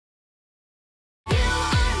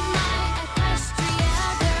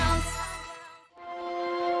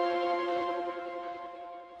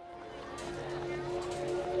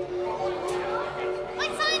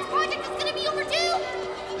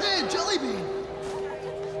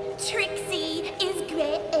Trixie is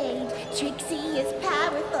great. Trixie is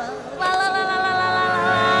powerful. La la la la la la la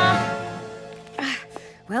la.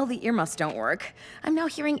 Well, the earmuffs don't work. I'm now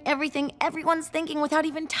hearing everything everyone's thinking without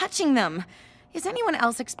even touching them. Is anyone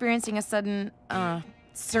else experiencing a sudden,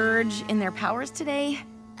 surge in their powers today?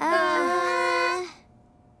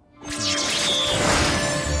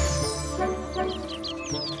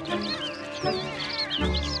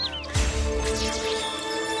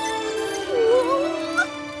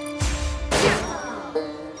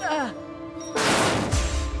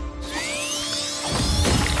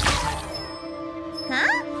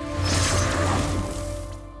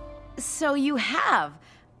 So you have.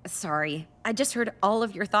 Sorry, I just heard all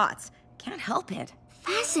of your thoughts. Can't help it.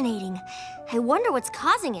 Fascinating. I wonder what's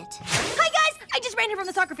causing it. Hi, guys! I just ran here from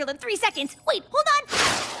the soccer field in 3 seconds. Wait, hold on.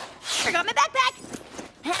 Forgot my backpack.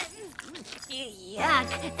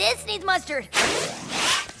 Yuck. This needs mustard.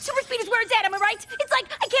 Super speed is where it's at, am I right? It's like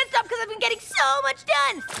I can't stop because I've been getting so much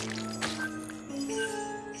done.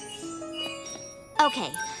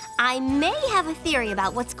 Okay, I may have a theory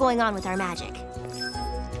about what's going on with our magic.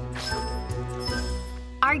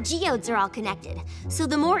 Our geodes are all connected, so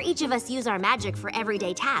the more each of us use our magic for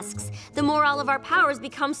everyday tasks, the more all of our powers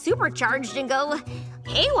become supercharged and go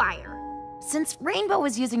haywire. Since Rainbow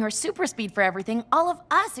was using her super speed for everything, all of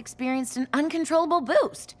us experienced an uncontrollable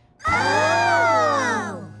boost.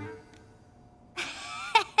 Oh!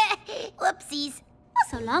 Whoopsies.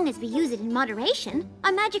 So long as we use it in moderation,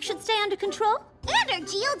 our magic should stay under control. And our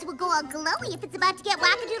geodes will go all glowy if it's about to get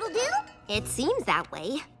wackadoodle-doo. It seems that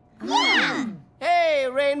way. Yeah! Hey,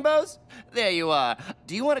 Rainbows! There you are.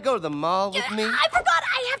 Do you want to go to the mall with me? I forgot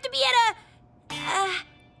I have to be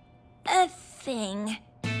at a thing.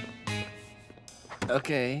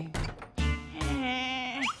 Okay.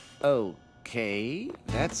 Okay,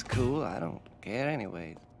 that's cool. I don't care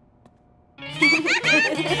anyways.